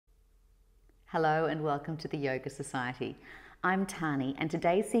Hello and welcome to the Yoga Society. I'm Tahnee and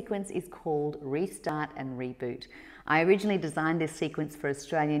today's sequence is called Restart and Reboot. I originally designed this sequence for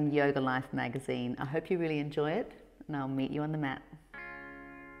Australian Yoga Life magazine. I hope you really enjoy it and I'll meet you on the mat.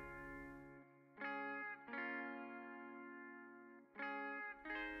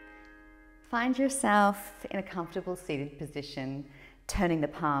 Find yourself in a comfortable seated position, turning the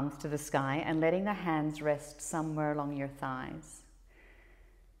palms to the sky and letting the hands rest somewhere along your thighs.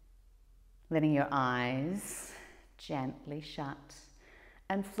 Letting your eyes gently shut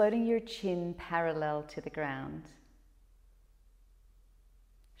and floating your chin parallel to the ground.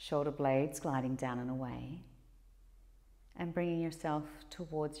 Shoulder blades gliding down and away and bringing yourself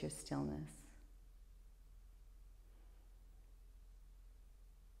towards your stillness.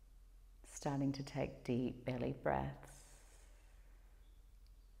 Starting to take deep belly breaths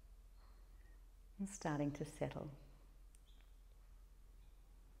and starting to settle.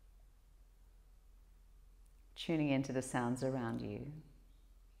 Tuning into the sounds around you.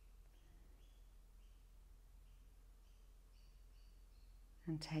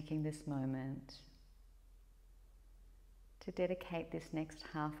 And taking this moment to dedicate this next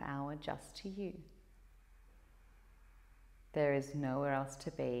half hour just to you. There is nowhere else to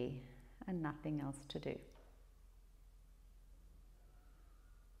be and nothing else to do.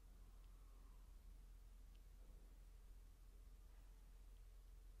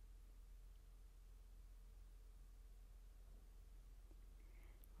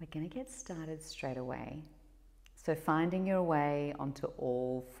 We're going to get started straight away. So finding your way onto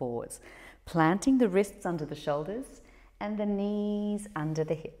all fours, planting the wrists under the shoulders and the knees under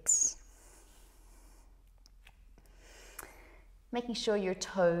the hips. Making sure your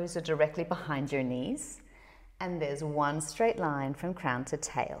toes are directly behind your knees and there's one straight line from crown to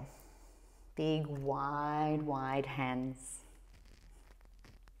tail. Big, wide hands.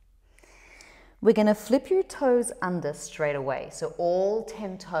 We're going to flip your toes under straight away. So all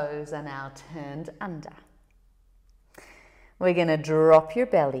 10 toes are now turned under. We're going to drop your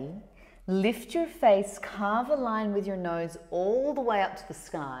belly, lift your face, carve a line with your nose all the way up to the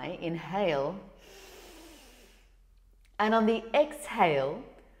sky. Inhale. And on the exhale,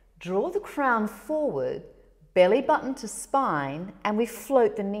 draw the crown forward, belly button to spine, and we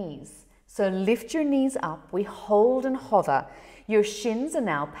float the knees. So lift your knees up, we hold and hover. Your shins are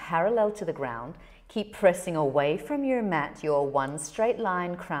now parallel to the ground. Keep pressing away from your mat, your one straight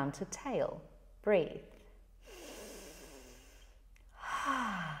line, crown to tail. Breathe.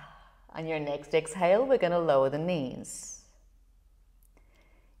 On your next exhale, we're going to lower the knees.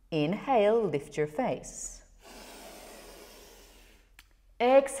 Inhale, lift your face.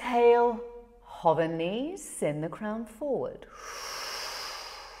 Exhale, hover knees, send the crown forward.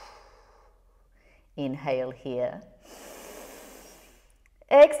 Inhale here.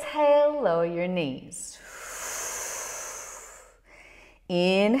 Exhale, lower your knees.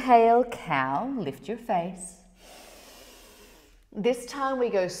 Inhale, cow, lift your face. This time we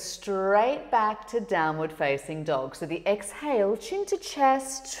go straight back to downward facing dog. So the exhale, chin to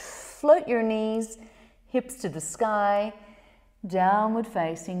chest, float your knees, hips to the sky, downward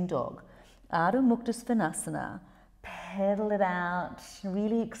facing dog. Adho Mukha Svanasana. Pedal it out,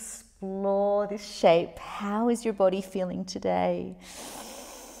 really explore this shape. How is your body feeling today?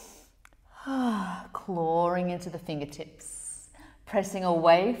 Clawing into the fingertips, pressing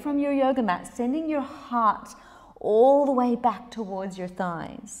away from your yoga mat, sending your heart all the way back towards your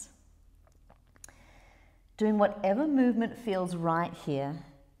thighs. Doing whatever movement feels right here.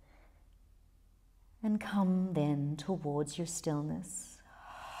 And come then towards your stillness.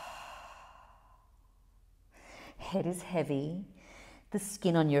 Head is heavy. The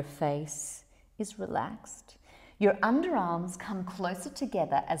skin on your face is relaxed. Your underarms come closer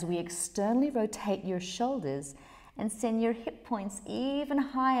together as we externally rotate your shoulders and send your hip points even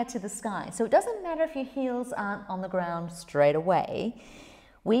higher to the sky. So it doesn't matter if your heels aren't on the ground straight away.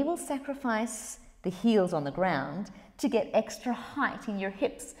 We will sacrifice the heels on the ground to get extra height in your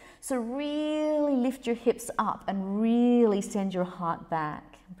hips. So really lift your hips up and really send your heart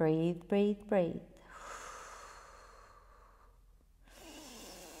back. Breathe, breathe, breathe.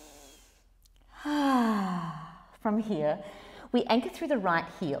 From here, we anchor through the right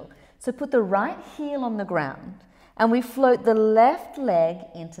heel. So put the right heel on the ground and we float the left leg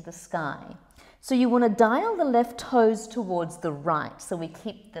into the sky. So you want to dial the left toes towards the right. So we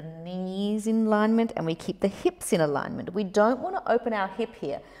keep the knees in alignment and we keep the hips in alignment. We don't want to open our hip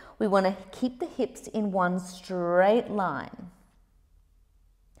here. We want to keep the hips in one straight line.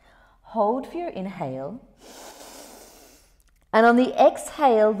 Hold for your inhale. And on the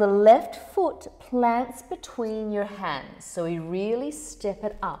exhale, the left foot plants between your hands. So we really step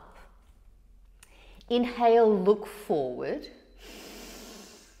it up. Inhale, look forward.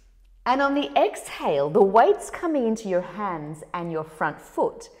 And on the exhale, the weight's coming into your hands and your front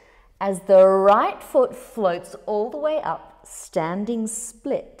foot as the right foot floats all the way up, standing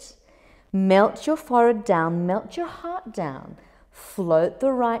split. Melt your forehead down, melt your heart down. Float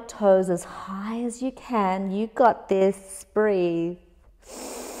the right toes as high as you can. You got this. Breathe.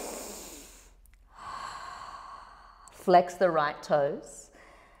 Flex the right toes.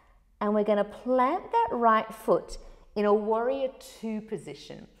 And we're going to plant that right foot in a warrior two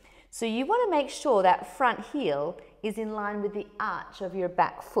position. So you want to make sure that front heel is in line with the arch of your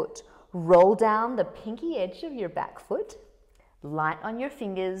back foot. Roll down the pinky edge of your back foot. Light on your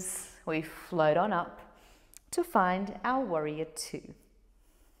fingers. We float on up to find our warrior two.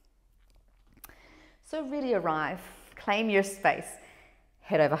 So really arrive, claim your space.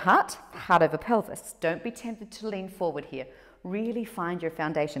 Head over heart over pelvis. Don't be tempted to lean forward here. Really find your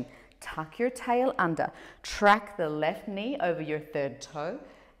foundation. Tuck your tail under. Track the left knee over your third toe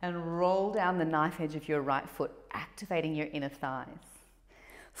and roll down the knife edge of your right foot, activating your inner thighs.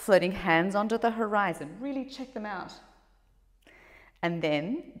 Floating hands onto the horizon. Really check them out. And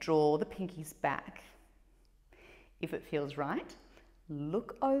then draw the pinkies back. If it feels right,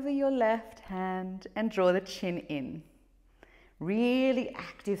 look over your left hand and draw the chin in. Really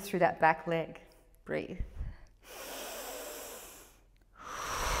active through that back leg. Breathe.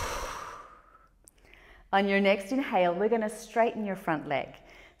 On your next inhale, we're going to straighten your front leg.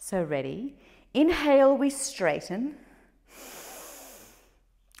 So ready? Inhale, we straighten.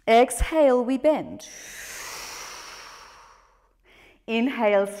 Exhale, we bend.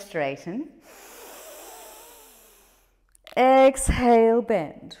 Inhale, straighten. Exhale,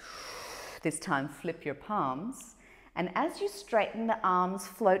 bend. This time, flip your palms. And as you straighten, the arms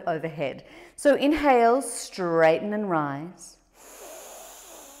float overhead. So inhale, straighten and rise.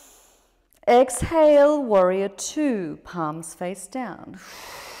 Exhale, warrior two, palms face down.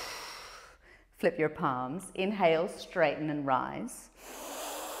 Flip your palms. Inhale, straighten and rise.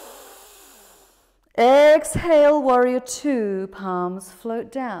 Exhale, warrior two, palms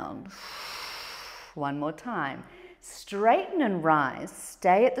float down. One more time. Straighten and rise.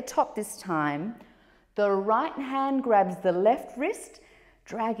 Stay at the top this time. The right hand grabs the left wrist,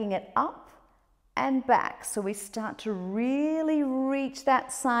 dragging it up and back. So we start to really reach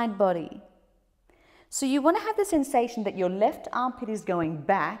that side body. So you want to have the sensation that your left armpit is going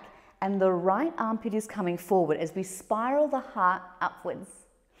back and the right armpit is coming forward as we spiral the heart upwards.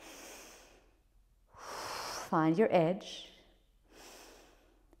 Find your edge.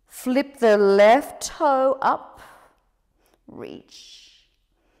 Flip the left toe up. Reach.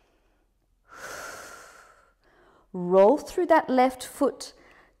 Roll through that left foot.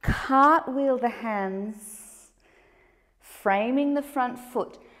 Cartwheel the hands. Framing the front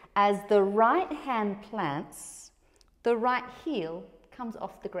foot. As the right hand plants, the right heel comes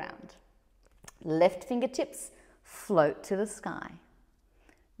off the ground. Left fingertips float to the sky.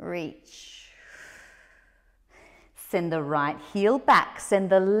 Reach. Send the right heel back. Send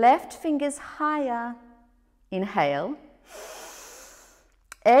the left fingers higher. Inhale.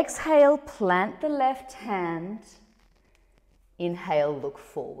 Exhale, plant the left hand. Inhale, look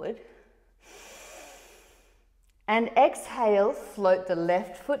forward. And exhale, float the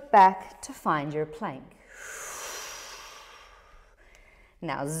left foot back to find your plank.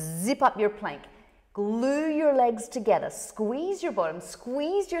 Now zip up your plank. Glue your legs together. Squeeze your bottom,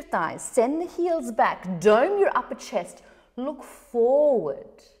 squeeze your thighs. Send the heels back. Dome your upper chest. Look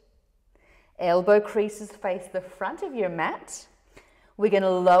forward. Elbow creases face the front of your mat. We're going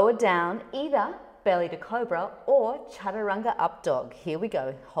to lower down either belly to cobra or chaturanga up dog. Here we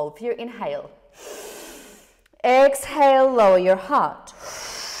go. Hold for your inhale. Exhale, lower your heart.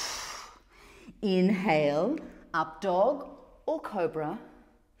 Inhale, up dog or cobra.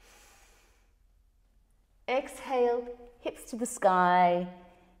 Exhale, hips to the sky,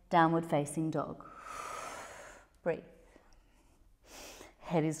 downward facing dog. Breathe.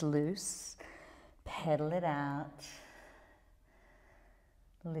 Head is loose. Pedal it out.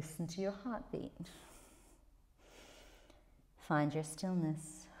 Listen to your heartbeat. Find your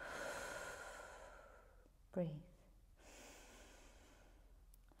stillness. Breathe.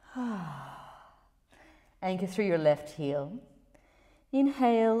 Anchor through your left heel.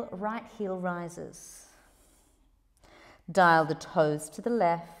 Inhale, right heel rises. Dial the toes to the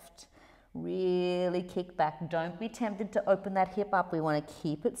left. Really kick back. Don't be tempted to open that hip up. We want to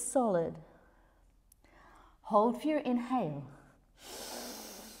keep it solid. Hold for your inhale.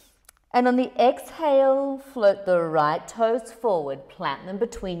 And on the exhale, float the right toes forward. Plant them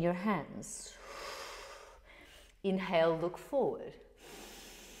between your hands. Inhale, look forward.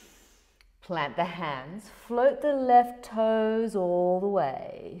 Plant the hands, float the left toes all the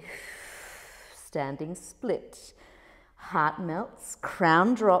way. Standing split. Heart melts,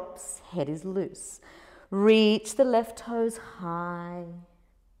 crown drops, head is loose. Reach the left toes high.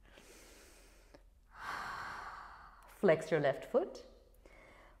 Flex your left foot.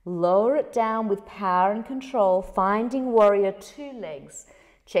 Lower it down with power and control, finding warrior two legs.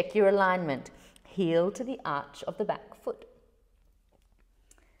 Check your alignment. Heel to the arch of the back foot.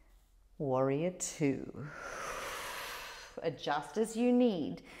 Warrior two. Adjust as you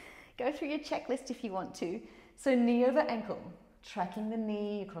need. Go through your checklist if you want to. So knee over ankle, tracking the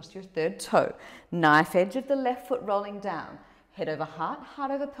knee across your third toe. Knife edge of the left foot rolling down. Head over heart, heart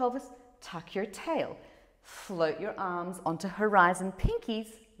over pelvis, tuck your tail. Float your arms onto horizon. Pinkies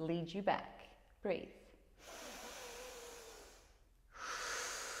lead you back. Breathe.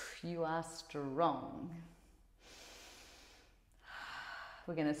 You are strong.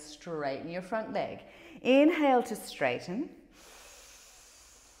 We're going to straighten your front leg. Inhale to straighten.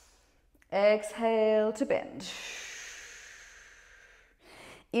 Exhale to bend.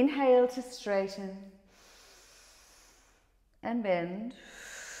 Inhale to straighten and bend.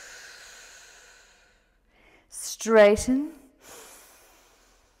 Straighten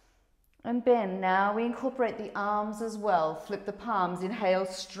and bend. Now we incorporate the arms as well. Flip the palms. Inhale,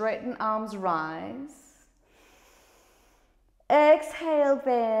 straighten, arms rise. Exhale,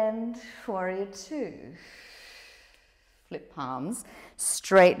 bend. Warrior two. Flip palms.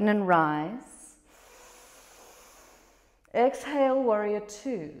 Straighten and rise. Exhale, warrior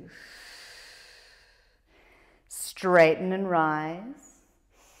two. Straighten and rise.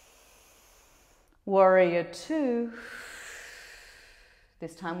 Warrior two.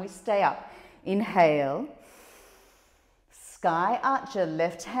 This time we stay up. Inhale. Sky archer,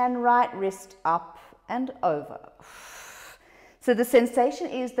 left hand, right wrist up and over. So the sensation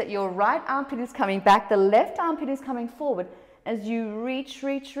is that your right armpit is coming back, the left armpit is coming forward as you reach,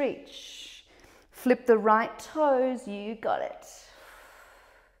 reach, reach. Flip the right toes, you got it.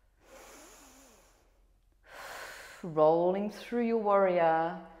 Rolling through your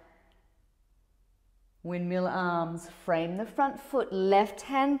warrior. Windmill arms, frame the front foot, left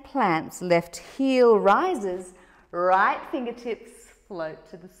hand plants, left heel rises, right fingertips float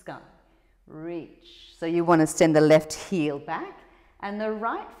to the sky. Reach. So you want to send the left heel back and the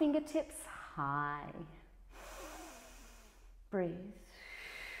right fingertips high. Breathe.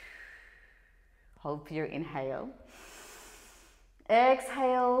 Hold for your inhale.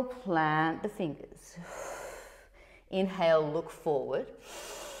 Exhale, plant the fingers. Inhale, look forward.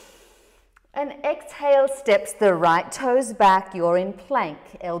 And exhale, steps the right toes back. You're in plank.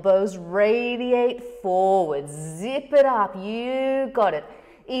 Elbows radiate forward. Zip it up. You got it.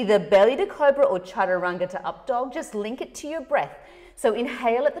 Either belly to cobra or chaturanga to up dog. Just link it to your breath. So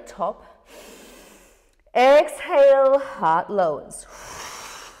inhale at the top. Exhale, heart lowers.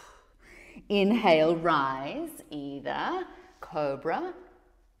 Inhale, rise, either cobra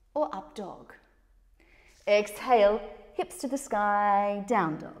or up dog. Exhale, hips to the sky,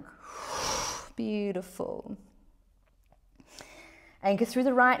 down dog. Beautiful. Anchor through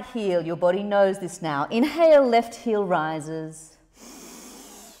the right heel. Your body knows this now. Inhale, left heel rises.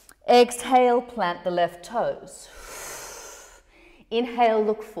 Exhale, plant the left toes. Inhale,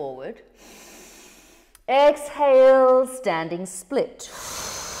 look forward. Exhale, standing split.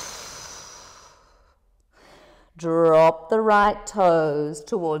 Drop the right toes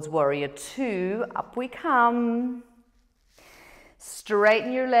towards warrior two. Up we come.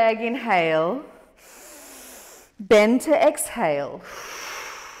 Straighten your leg, inhale. Bend to exhale.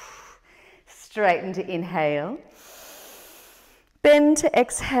 Straighten to inhale. Bend to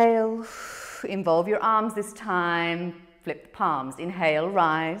exhale. Involve your arms this time. Flip the palms. Inhale,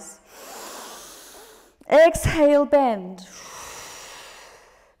 rise. Exhale, bend.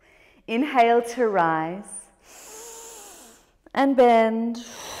 Inhale to rise. And bend.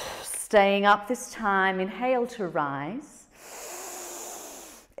 Staying up this time. Inhale to rise.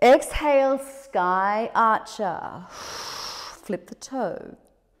 Exhale, sky archer. Flip the toe.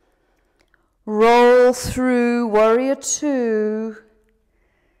 Roll through warrior two.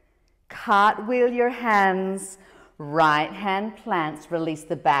 Cartwheel your hands. Right hand plants. Release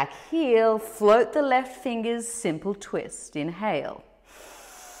the back heel. Float the left fingers. Simple twist. Inhale.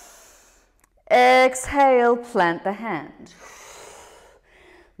 Exhale, plant the hand.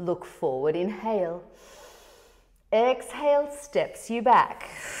 Look forward. Inhale. Exhale, steps you back.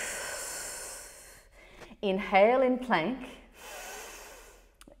 Inhale in plank.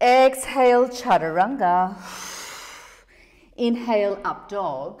 Exhale, chaturanga. Inhale, up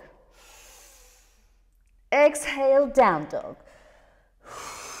dog. Exhale, down dog.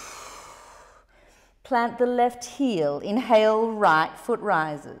 plant the left heel. Inhale, right foot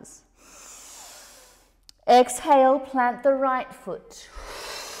rises. Exhale, plant the right foot.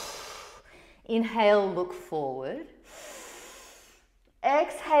 Inhale, look forward.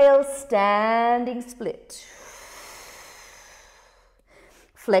 Exhale, standing split.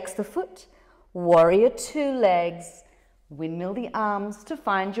 Flex the foot, warrior two legs. Windmill the arms to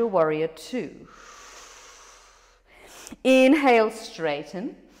find your warrior two. Inhale,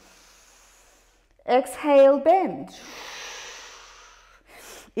 straighten. Exhale, bend.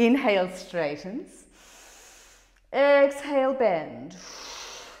 Inhale, straightens. Exhale, bend.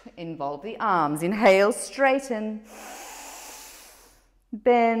 Involve the arms. Inhale, straighten.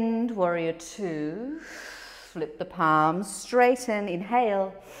 Bend, warrior two. Flip the palms, straighten.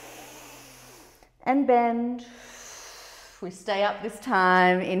 Inhale. And bend. We stay up this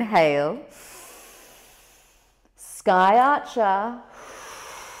time. Inhale. Sky archer.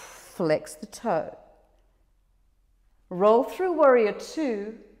 Flex the toe. Roll through warrior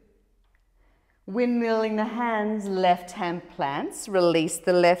two. Windmilling the hands, left hand plants. Release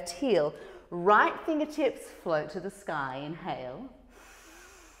the left heel. Right fingertips float to the sky. Inhale.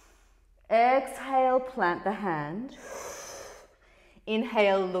 Exhale, plant the hand.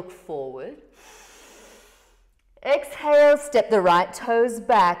 Inhale, look forward. Exhale, step the right toes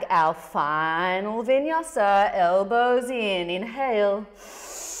back. Our final vinyasa, elbows in. Inhale.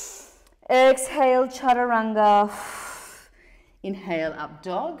 Exhale, chaturanga. Inhale, up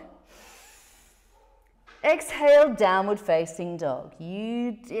dog. Exhale, downward facing dog.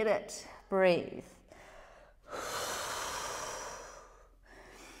 You did it. Breathe.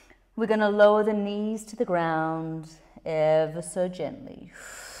 We're going to lower the knees to the ground ever so gently.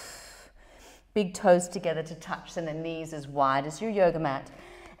 Big toes together to touch, and the knees as wide as your yoga mat.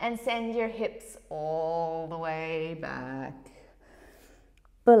 And send your hips all the way back.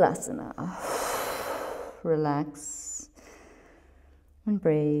 Balasana. Relax and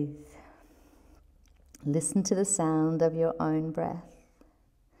breathe. Listen to the sound of your own breath.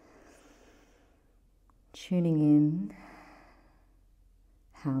 Tuning in.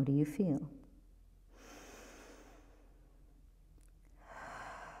 How do you feel?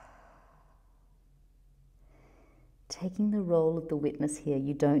 Taking the role of the witness here,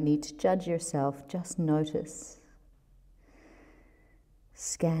 you don't need to judge yourself, just notice.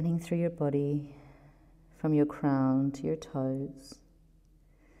 Scanning through your body from your crown to your toes.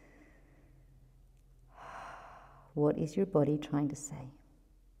 What is your body trying to say?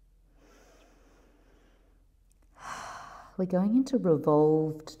 We're going into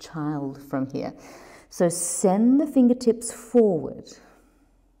revolved child from here. So send the fingertips forward.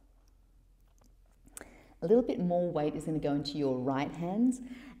 A little bit more weight is going to go into your right hands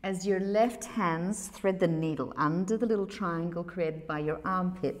as your left hands thread the needle under the little triangle created by your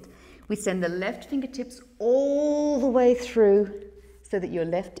armpit. We send the left fingertips all the way through so that your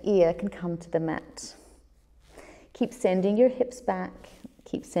left ear can come to the mat. Keep sending your hips back.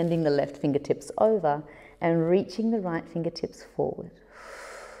 Keep sending the left fingertips over and reaching the right fingertips forward.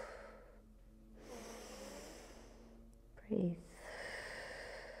 Breathe.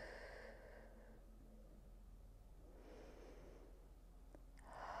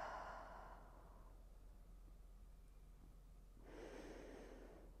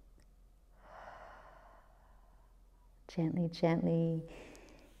 Gently, gently,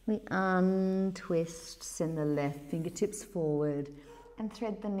 we untwist, send the left fingertips forward and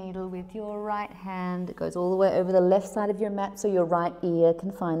thread the needle with your right hand. It goes all the way over the left side of your mat so your right ear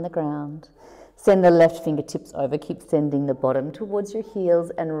can find the ground. Send the left fingertips over, keep sending the bottom towards your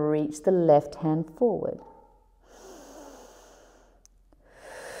heels and reach the left hand forward.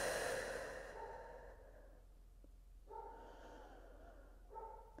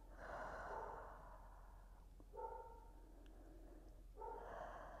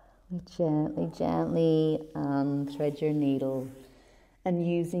 Gently, gently thread your needle and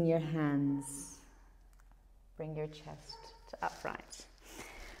using your hands, bring your chest to upright.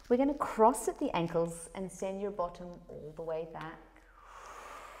 We're going to cross at the ankles and send your bottom all the way back.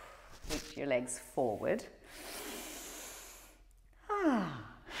 Reach your legs forward.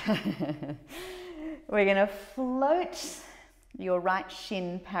 We're going to float your right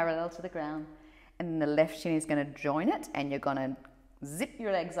shin parallel to the ground, and then the left shin is going to join it, and you're going to zip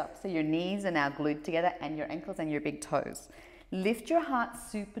your legs up so your knees are now glued together and your ankles and your big toes. Lift your heart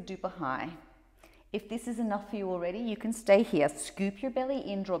super duper high. If this is enough for you already, you can stay here. Scoop your belly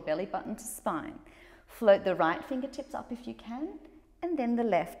in, draw belly button to spine. Float the right fingertips up if you can, and then the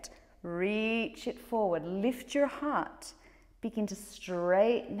left. Reach it forward. Lift your heart. Begin to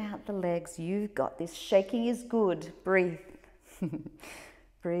straighten out the legs. You've got this. Shaking is good. Breathe.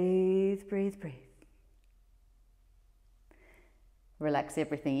 Breathe, breathe, breathe. Relax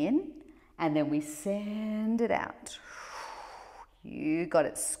everything in, and then we send it out. You got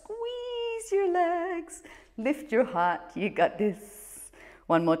it. Squeeze your legs, lift your heart. You got this.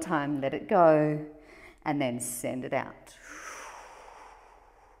 One more time, let it go, and then send it out.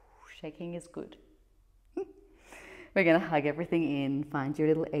 Shaking is good. We're going to hug everything in, find your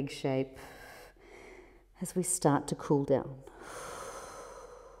little egg shape as we start to cool down.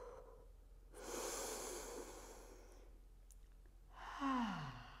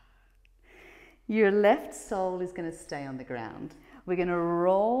 Your left sole is going to stay on the ground. We're going to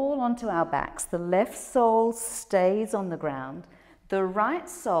roll onto our backs. The left sole stays on the ground. The right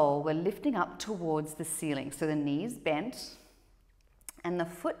sole, we're lifting up towards the ceiling. So the knees bent and the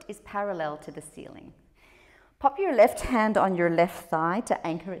foot is parallel to the ceiling. Pop your left hand on your left thigh to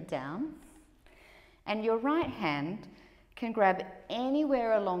anchor it down. And your right hand can grab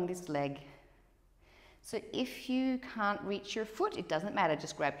anywhere along this leg. So if you can't reach your foot, it doesn't matter,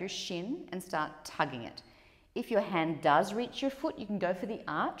 just grab your shin and start tugging it. If your hand does reach your foot, you can go for the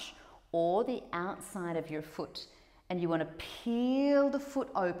arch or the outside of your foot. And you want to peel the foot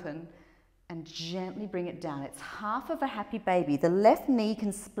open and gently bring it down. It's half of a happy baby. The left knee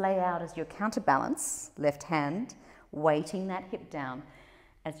can splay out as your counterbalance, left hand, weighting that hip down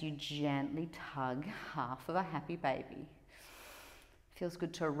as you gently tug half of a happy baby. Feels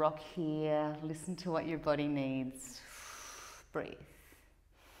good to rock here. Listen to what your body needs. Breathe.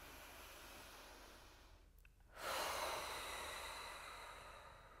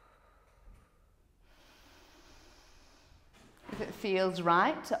 If it feels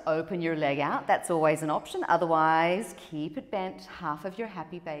right to open your leg out, that's always an option. Otherwise, keep it bent, half of your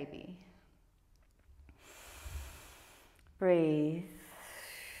happy baby. Breathe.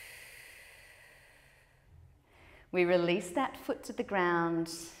 We release that foot to the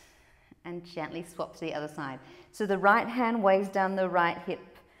ground and gently swap to the other side. So the right hand weighs down the right hip,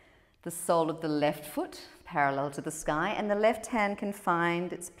 the sole of the left foot parallel to the sky, and the left hand can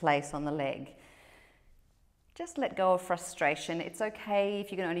find its place on the leg. Just let go of frustration. It's okay if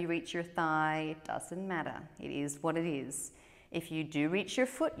you can only reach your thigh. It doesn't matter. It is what it is. If you do reach your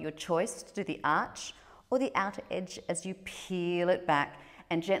foot, your choice to do the arch or the outer edge as you peel it back.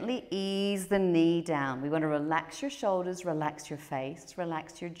 And gently ease the knee down. We want to relax your shoulders, relax your face,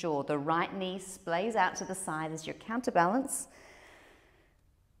 relax your jaw. The right knee splays out to the side as your counterbalance.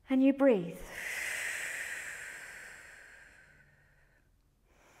 And you breathe.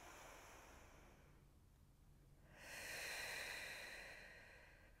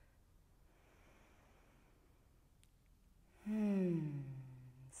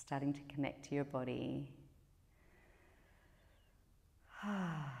 Starting to connect to your body.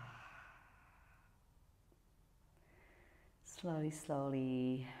 Slowly,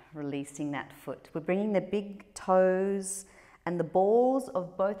 slowly releasing that foot. We're bringing the big toes and the balls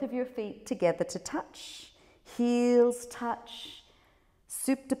of both of your feet together to touch. Heels touch.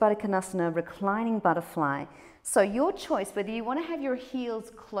 Supta Baddha Konasana, reclining butterfly. So your choice, whether you want to have your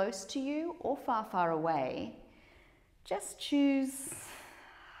heels close to you or far, far away, just choose.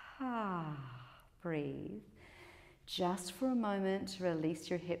 Breathe. Just for a moment to release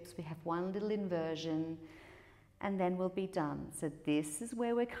your hips. We have one little inversion and then we'll be done. So this is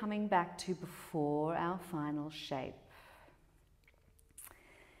where we're coming back to before our final shape.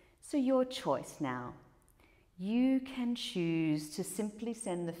 So your choice now. You can choose to simply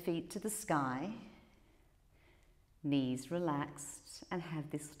send the feet to the sky, knees relaxed, and have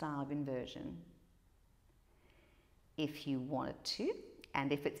this style of inversion. If you wanted to,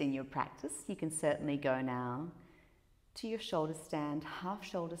 and if it's in your practice, you can certainly go now to your shoulder stand, half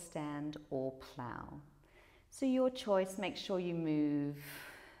shoulder stand, or plow. So your choice, make sure you move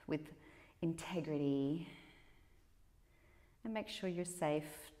with integrity and make sure you're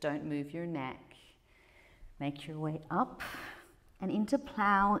safe. Don't move your neck. Make your way up and into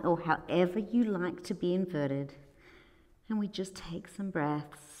plow or however you like to be inverted. And we just take some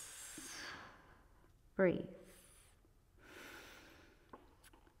breaths. Breathe.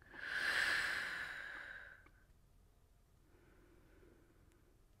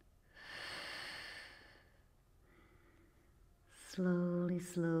 Slowly,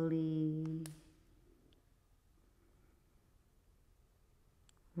 slowly,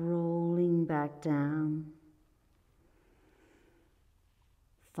 rolling back down,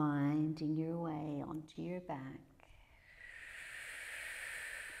 finding your way onto your back.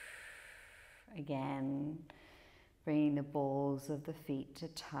 Again, bringing the balls of the feet to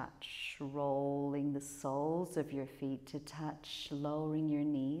touch, rolling the soles of your feet to touch, lowering your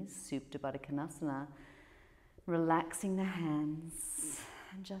knees, Supta Baddha Konasana. Relaxing the hands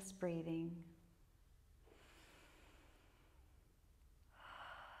and just breathing.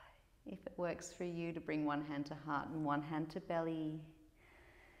 If it works for you to bring one hand to heart and one hand to belly,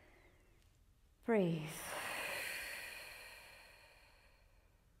 breathe.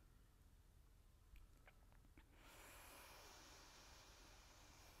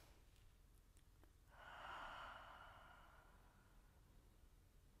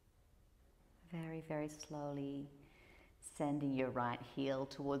 Very, very slowly sending your right heel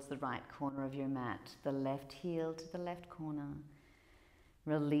towards the right corner of your mat, the left heel to the left corner.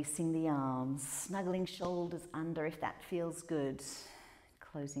 Releasing the arms, snuggling shoulders under if that feels good.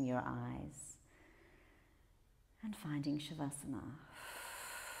 Closing your eyes and finding Shavasana.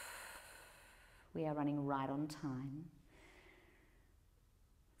 We are running right on time,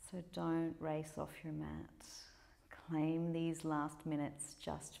 so don't race off your mat. Claim these last minutes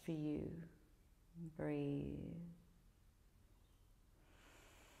just for you. Breathe.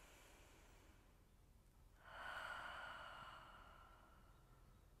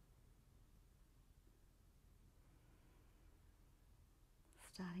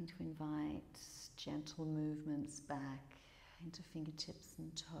 Starting to invite gentle movements back into fingertips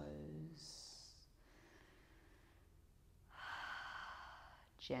and toes.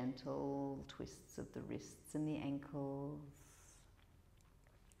 Gentle twists of the wrists and the ankles.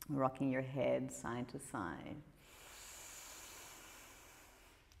 Rocking your head side to side.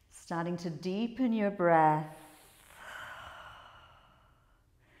 Starting to deepen your breath.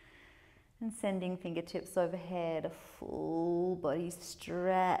 And sending fingertips overhead, a full body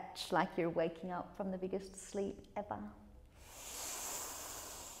stretch like you're waking up from the biggest sleep ever.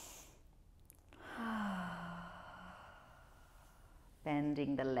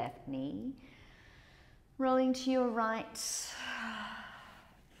 Bending the left knee, rolling to your right,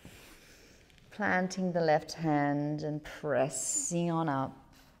 planting the left hand and pressing on up,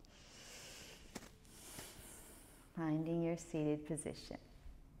 finding your seated position.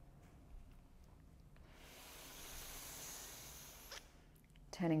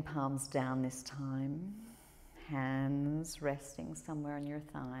 Turning palms down this time, hands resting somewhere on your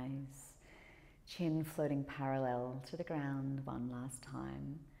thighs, chin floating parallel to the ground one last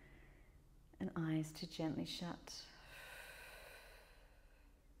time, and eyes to gently shut.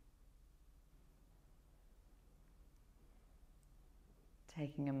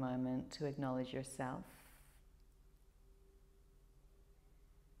 Taking a moment to acknowledge yourself.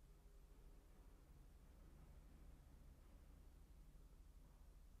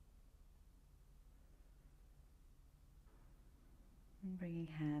 And bringing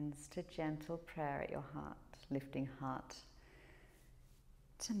hands to gentle prayer at your heart, lifting heart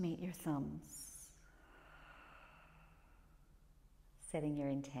to meet your thumbs. Setting your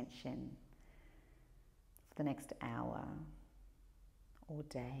intention for the next hour, or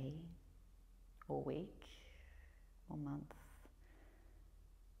day, or week, or month,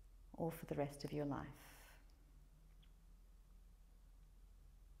 or for the rest of your life.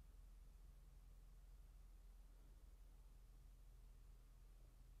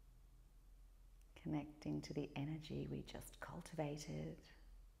 Connecting to the energy we just cultivated.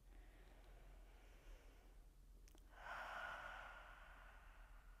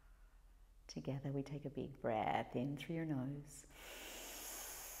 Together we take a big breath in through your nose.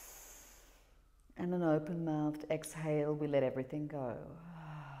 And an open-mouthed exhale, we let everything go.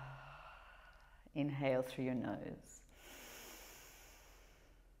 Inhale through your nose.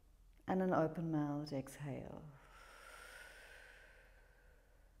 And an open-mouthed exhale.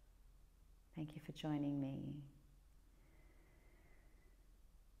 Thank you for joining me.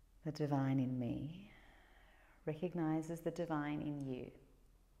 The divine in me recognizes the divine in you.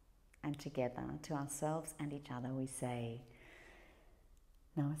 And together, to ourselves and each other, we say,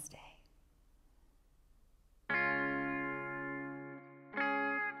 Namaste.